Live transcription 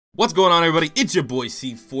What's going on, everybody? It's your boy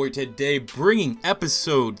C4 today, bringing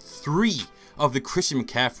episode 3 of the Christian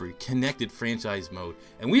McCaffrey Connected Franchise Mode.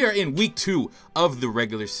 And we are in week 2 of the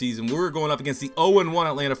regular season. We're going up against the 0-1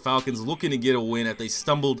 Atlanta Falcons, looking to get a win as they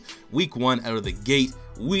stumbled week 1 out of the gate.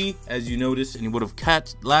 We, as you noticed, and you would have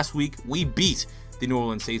caught last week, we beat the New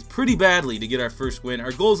Orleans Saints pretty badly to get our first win.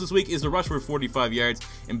 Our goals this week is to rush for 45 yards,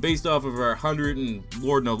 and based off of our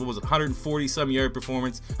 140 some yard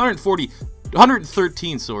performance,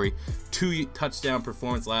 113, sorry, 2 touchdown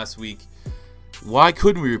performance last week. Why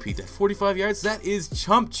couldn't we repeat that? 45 yards? That is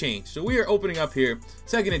chump change. So we are opening up here,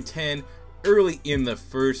 2nd and 10, early in the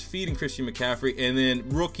first, feeding Christian McCaffrey, and then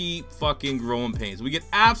rookie fucking growing pains. We get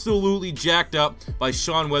absolutely jacked up by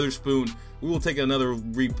Sean Weatherspoon. We will take another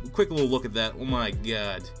quick little look at that. Oh my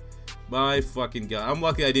god. My fucking god. I'm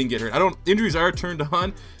lucky I didn't get hurt. Injuries are turned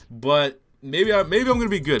on, but maybe I'm gonna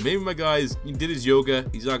be good. Maybe my guy did his yoga.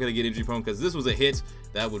 He's not gonna get injury prone, because this was a hit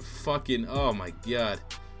that would fucking, oh my god.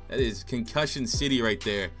 That is concussion city right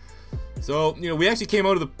there. So, you know, we actually came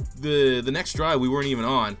out of the next drive we weren't even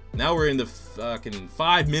on. Now we're in the fucking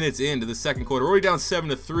 5 minutes into the second quarter. We're already down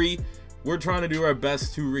 7-3. We're trying to do our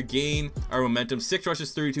best to regain our momentum. 6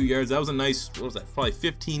 rushes, 32 yards. That was a nice, what was that, probably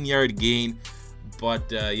 15-yard gain. But,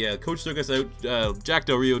 yeah, coach took us out. Jack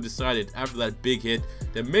Del Rio decided after that big hit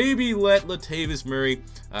to maybe let Latavius Murray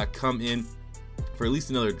come in for at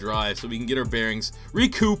least another drive so we can get our bearings,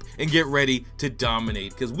 recoup, and get ready to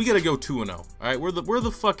dominate, because we got to go 2-0. All right, we're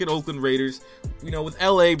the fucking Oakland Raiders, you know, with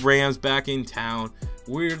LA Rams back in town.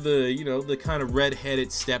 We're the, you know, the kind of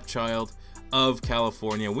red-headed stepchild of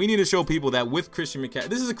California. We need to show people that with Christian McCaffrey,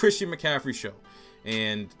 this is a Christian McCaffrey show,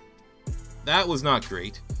 and that was not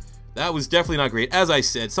great. That was definitely not great. As I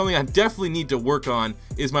said, something I definitely need to work on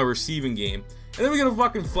is my receiving game. And then we get a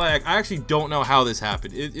fucking flag. I actually don't know how this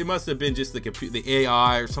happened. It must have been just the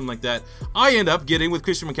AI or something like that. I end up getting, with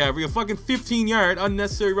Christian McCaffrey, a fucking 15-yard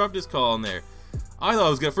unnecessary roughness call in there. I thought it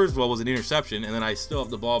was good. First of all, it was an interception, and then I still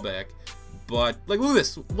have the ball back. But, like, look at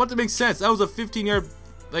this. What makes sense? That was a 15-yard,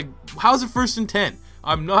 like, how's it 1st and 10?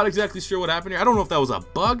 I'm not exactly sure what happened here. I don't know if that was a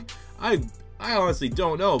bug. I honestly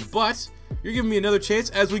don't know. But you're giving me another chance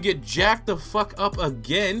as we get jacked the fuck up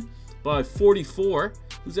again by 44.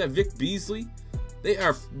 Who's that, Vic Beasley? They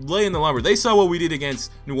are laying the lumber. They saw what we did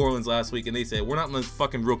against New Orleans last week, and they said, we're not letting this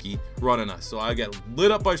fucking rookie running us. So I got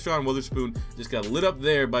lit up by Sean Weatherspoon, just got lit up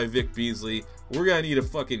there by Vic Beasley. We're going to need a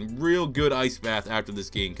fucking real good ice bath after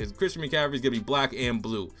this game, because Christian McCaffrey is going to be black and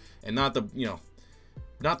blue, and not the, you know,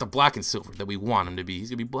 not the black and silver that we want him to be.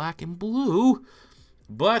 He's going to be black and blue.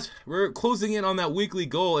 But we're closing in on that weekly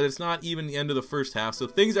goal, and it's not even the end of the first half, so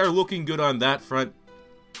things are looking good on that front.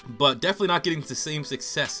 But definitely not getting the same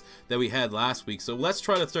success that we had last week. So let's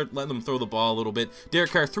try to start letting them throw the ball a little bit.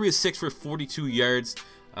 Derek Carr, 3 of 6 for 42 yards.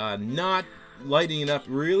 Not lighting it up,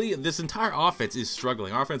 really. This entire offense is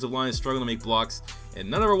struggling. Our offensive line is struggling to make blocks. And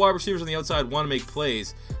none of our wide receivers on the outside want to make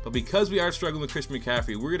plays. But because we are struggling with Christian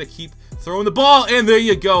McCaffrey, we're going to keep throwing the ball. And there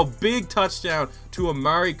you go. Big touchdown to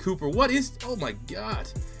Amari Cooper. What is... Oh, my God.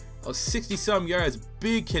 Oh, 60-some yards.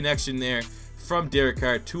 Big connection there from Derek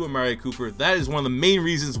Carr to Amari Cooper. That is one of the main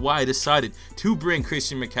reasons why I decided to bring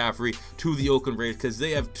Christian McCaffrey to the Oakland Raiders, because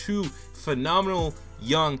they have 2 phenomenal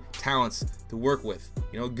young talents to work with.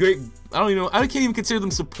 You know, great. I can't even consider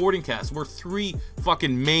them supporting cast. We're 3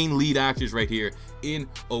 fucking main lead actors right here in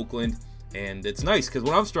Oakland, and it's nice because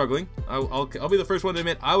when I'm struggling, I'll be the first one to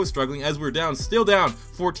admit I was struggling as we're down, still down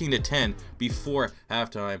 14-10 before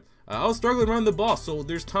halftime. I was struggling around the ball, so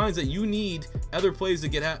there's times that you need other plays to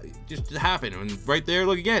get just to happen. And right there,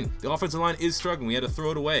 look again, the offensive line is struggling. We had to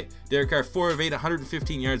throw it away. Derek Carr, 4 of 8,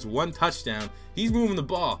 115 yards, 1 touchdown. He's moving the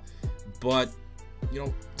ball, but you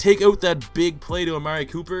know, take out that big play to Amari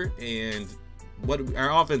Cooper, and what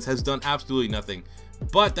our offense has done absolutely nothing.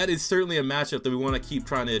 But that is certainly a matchup that we want to keep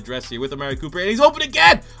trying to address here with Amari Cooper. And he's open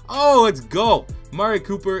again! Oh, let's go! Amari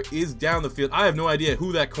Cooper is down the field. I have no idea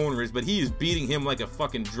who that corner is, but he is beating him like a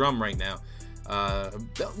fucking drum right now.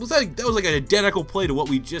 That was like an identical play to what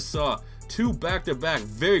we just saw. 2 back-to-back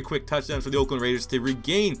very quick touchdowns for the Oakland Raiders to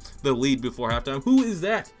regain the lead before halftime. Who is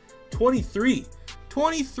that? 23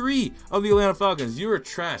 of the Atlanta Falcons. You're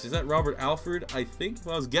trash. Is that Robert Alford, I think, if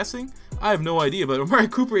I was guessing? I have no idea, but Amari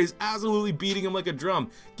Cooper is absolutely beating him like a drum,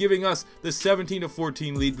 giving us the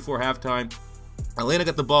 17-14 lead before halftime. Atlanta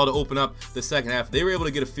got the ball to open up the second half. They were able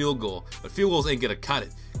to get a field goal, but field goals ain't gonna cut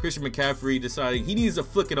it. Christian McCaffrey deciding he needs to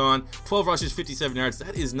flick it on. 12 rushes, 57 yards.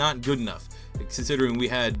 That is not good enough, considering we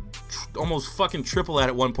had almost fucking triple that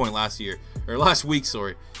at one point last week,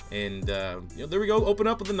 sorry. And you know, there we go. Open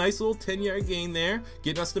up with a nice little 10-yard gain there,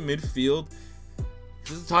 getting us to midfield.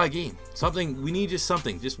 This is a tie game. Something, we need just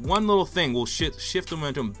something. Just one little thing will shift the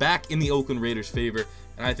momentum back in the Oakland Raiders' favor.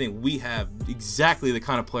 And I think we have exactly the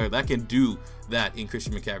kind of player that can do that in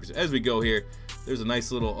Christian McCaffrey. So as we go here, there's a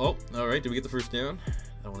nice little, oh, all right, did we get the first down?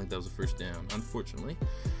 I don't think that was a first down, unfortunately.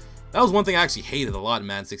 That was one thing I actually hated a lot in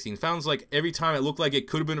Madden 16. Found like every time it looked like it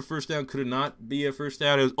could have been a first down, could have not be a first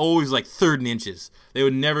down. It was always like 3rd and inches. They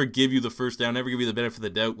would never give you the first down, never give you the benefit of the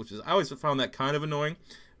doubt, which is, I always found that kind of annoying.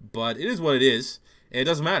 But it is what it is. And it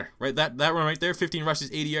doesn't matter, right? That run right there, 15 rushes,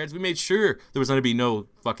 80 yards. We made sure there was going to be no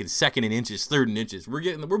fucking 2nd and inches, 3rd and inches.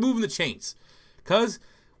 We're moving the chains, because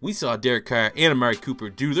we saw Derek Carr and Amari Cooper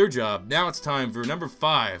do their job. Now it's time for number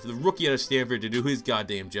 5, the rookie out of Stanford, to do his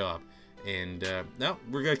goddamn job. And now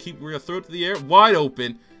we're gonna throw it to the air, wide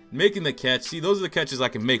open, making the catch. See, those are the catches I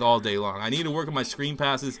can make all day long. I need to work on my screen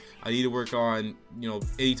passes. I need to work on, you know,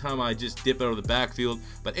 anytime I just dip out of the backfield.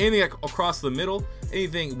 But anything across the middle,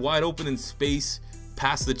 anything wide open in space,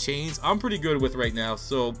 past the chains, I'm pretty good with right now.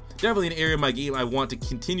 So definitely an area of my game I want to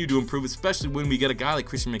continue to improve, especially when we get a guy like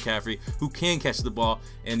Christian McCaffrey who can catch the ball,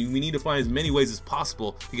 and we need to find as many ways as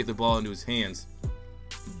possible to get the ball into his hands.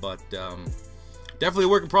 But definitely a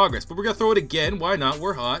work in progress. But we're gonna throw it again. Why not?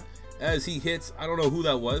 We're hot. As he hits, I don't know who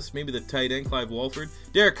that was, maybe the tight end, Clive Walford.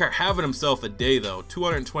 Derek Carr having himself a day, though.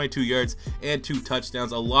 222 yards and 2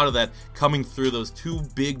 touchdowns. A lot of that coming through those 2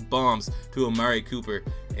 big bombs to Amari Cooper.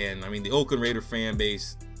 And I mean, the Oakland Raider fan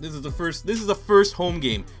base, this is the first home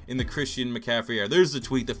game in the Christian McCaffrey era. There's the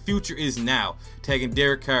tweet. The future is now. Tagging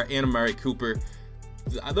Derek Carr and Amari Cooper.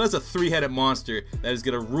 That's a 3-headed monster that is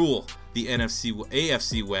going to rule the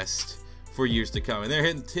AFC West for years to come. And they're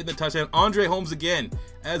hitting the touchdown. Andre Holmes again,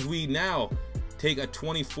 as we now take a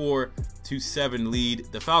 24-7 lead.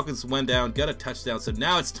 The Falcons went down, got a touchdown, so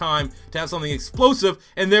now it's time to have something explosive.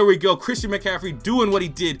 And there we go, Christian McCaffrey doing what he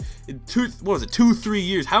did in 2-3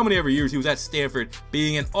 years, how many ever years he was at Stanford,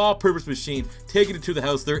 being an all-purpose machine, taking it to the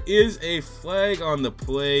house. There is a flag on the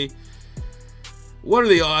play. What are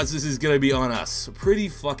the odds this is going to be on us? Pretty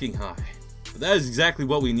fucking high. But that is exactly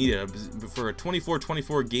what we needed for a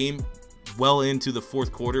 24-24 game. Well into the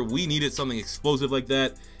 4th quarter, we needed something explosive like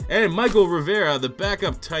that. And Michael Rivera, the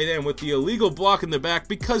backup tight end, with the illegal block in the back,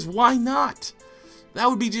 because why not? That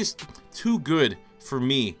would be just too good for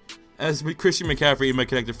me as Christian McCaffrey in my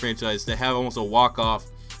connected franchise to have almost a walk-off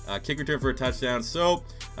kick return for a touchdown. So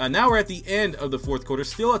now we're at the end of the 4th quarter,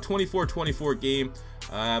 still a 24-24 game.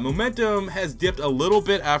 Momentum has dipped a little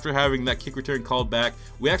bit after having that kick return called back.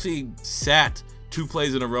 We actually sat 2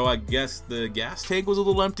 plays in a row. I guess the gas tank was a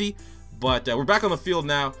little empty. But we're back on the field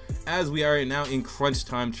now, as we are now in crunch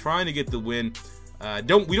time, trying to get the win. We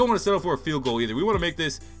don't want to settle for a field goal either. We want to make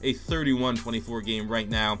this a 31-24 game right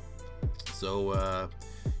now. So,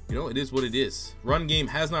 you know, it is what it is. Run game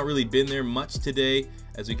has not really been there much today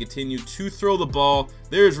as we continue to throw the ball.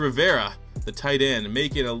 There's Rivera, the tight end,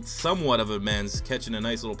 making a somewhat of amends, catching a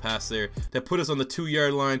nice little pass there that put us on the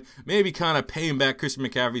 2-yard line. Maybe kind of paying back Christian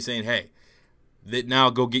McCaffrey, saying, hey, that now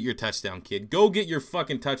go get your touchdown, kid. Go get your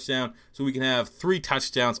fucking touchdown so we can have 3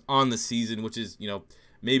 touchdowns on the season, which is, you know,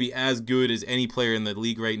 maybe as good as any player in the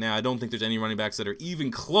league right now. I don't think there's any running backs that are even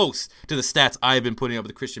close to the stats I've been putting up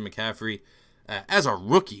with Christian McCaffrey as a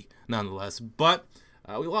rookie, nonetheless. But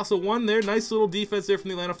we also won there. Nice little defense there from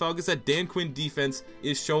the Atlanta Falcons. That Dan Quinn defense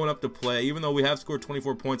is showing up to play, even though we have scored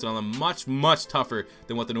 24 points on them. Much, much tougher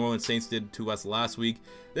than what the New Orleans Saints did to us last week.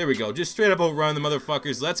 There we go. Just straight up outrun the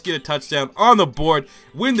motherfuckers. Let's get a touchdown on the board.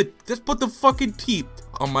 Let's put the fucking teeth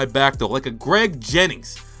on my back, though, like a Greg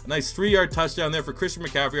Jennings. A nice 3-yard touchdown there for Christian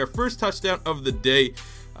McCaffrey. Our first touchdown of the day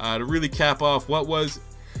to really cap off what was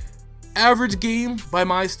average game by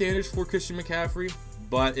my standards for Christian McCaffrey.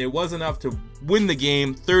 But it was enough to win the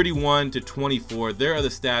game, 31-24. There are the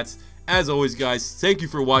stats. As always, guys, thank you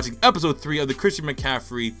for watching episode 3 of the Christian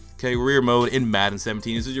McCaffrey career mode in Madden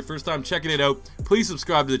 17. If this is your first time checking it out, please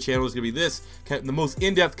subscribe to the channel. It's going to be the most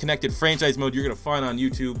in-depth connected franchise mode you're going to find on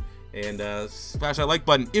YouTube. And smash that like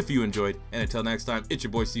button if you enjoyed. And until next time, it's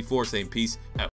your boy C4 saying peace out.